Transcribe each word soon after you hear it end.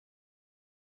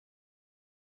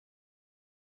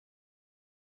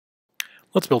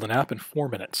Let's build an app in 4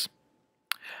 minutes.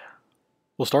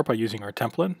 We'll start by using our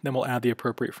template, then we'll add the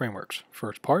appropriate frameworks.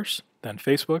 First parse, then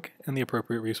Facebook, and the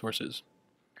appropriate resources.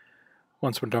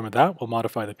 Once we're done with that, we'll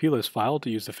modify the plist file to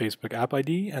use the Facebook app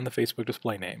ID and the Facebook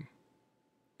display name.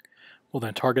 We'll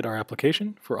then target our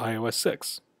application for iOS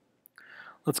 6.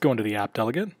 Let's go into the app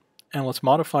delegate, and let's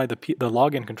modify the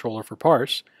login controller for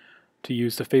parse to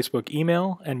use the Facebook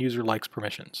email and user likes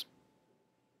permissions.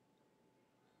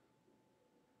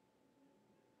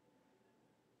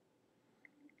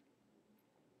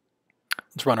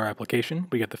 Let's run our application.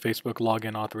 We get the Facebook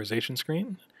login authorization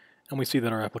screen, and we see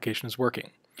that our application is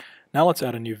working. Now let's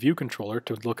add a new view controller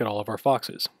to look at all of our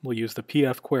foxes. We'll use the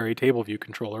PF query table view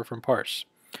controller from parse.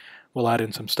 We'll add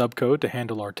in some stub code to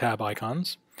handle our tab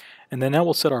icons, and then now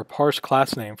we'll set our parse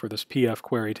class name for this PF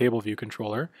query table view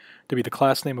controller to be the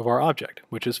class name of our object,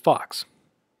 which is fox.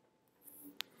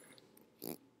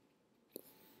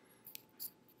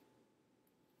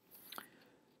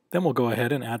 Then we'll go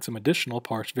ahead and add some additional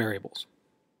parse variables.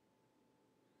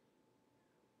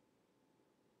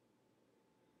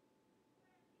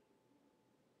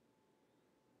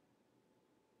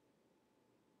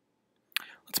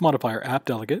 Let's modify our app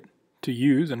delegate to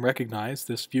use and recognize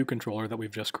this view controller that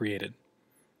we've just created.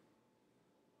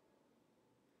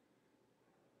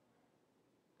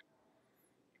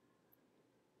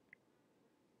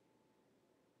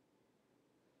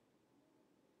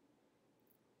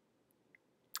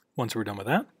 Once we're done with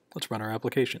that, let's run our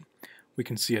application. We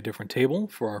can see a different table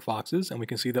for our foxes, and we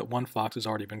can see that one fox has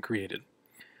already been created.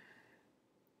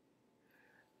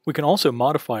 We can also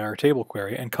modify our table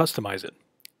query and customize it.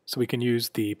 So we can use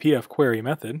the PF query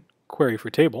method, query for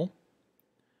table,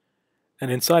 and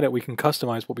inside it we can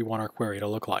customize what we want our query to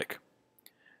look like.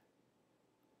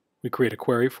 We create a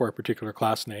query for a particular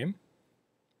class name,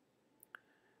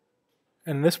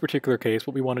 and in this particular case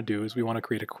what we want to do is we want to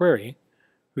create a query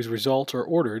whose results are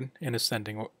ordered in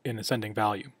ascending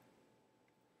value,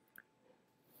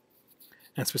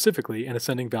 and specifically in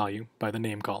ascending value by the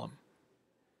name column.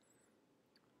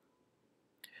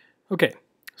 Okay,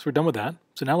 so we're done with that.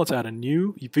 So now let's add a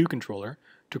new view controller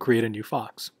to create a new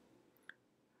fox.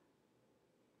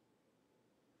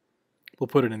 We'll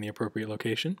put it in the appropriate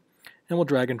location, and we'll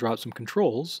drag and drop some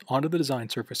controls onto the design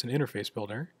surface and interface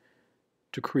builder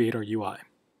to create our UI.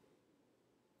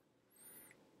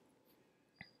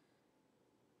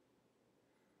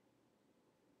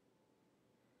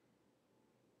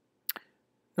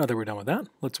 Now that we're done with that,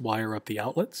 let's wire up the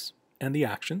outlets and the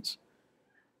actions.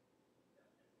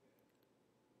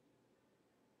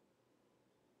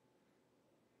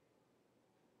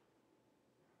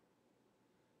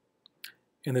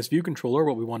 In this view controller,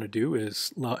 what we want to do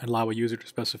is allow a user to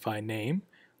specify name,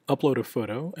 upload a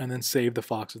photo, and then save the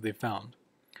foxes they've found.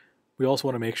 We also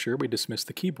want to make sure we dismiss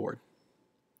the keyboard.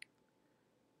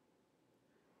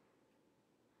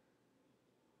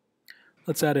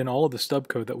 Let's add in all of the stub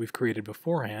code that we've created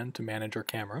beforehand to manage our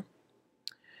camera.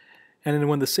 And then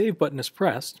when the save button is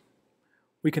pressed,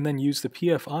 we can then use the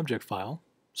PF object file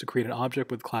to create an object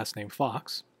with class name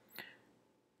fox.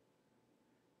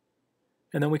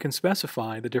 And then we can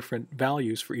specify the different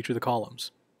values for each of the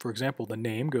columns. For example, the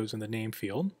name goes in the name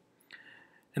field.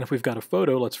 And if we've got a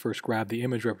photo, let's first grab the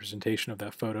image representation of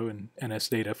that photo in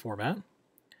NSData format,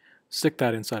 stick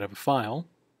that inside of a file,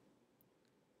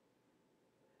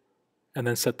 and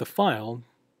then set the file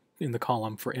in the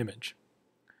column for image.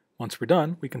 Once we're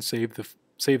done, we can save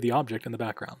the object in the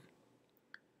background.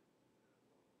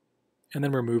 And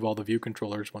then remove all the view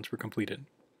controllers once we're completed.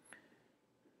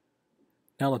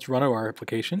 Now let's run our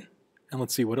application, and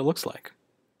let's see what it looks like.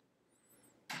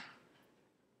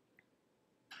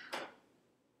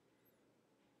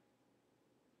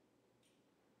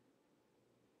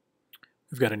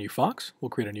 We've got a new fox. We'll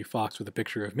create a new fox with a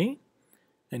picture of me,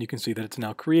 and you can see that it's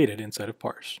now created inside of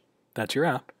parse. That's your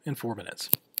app in 4 minutes.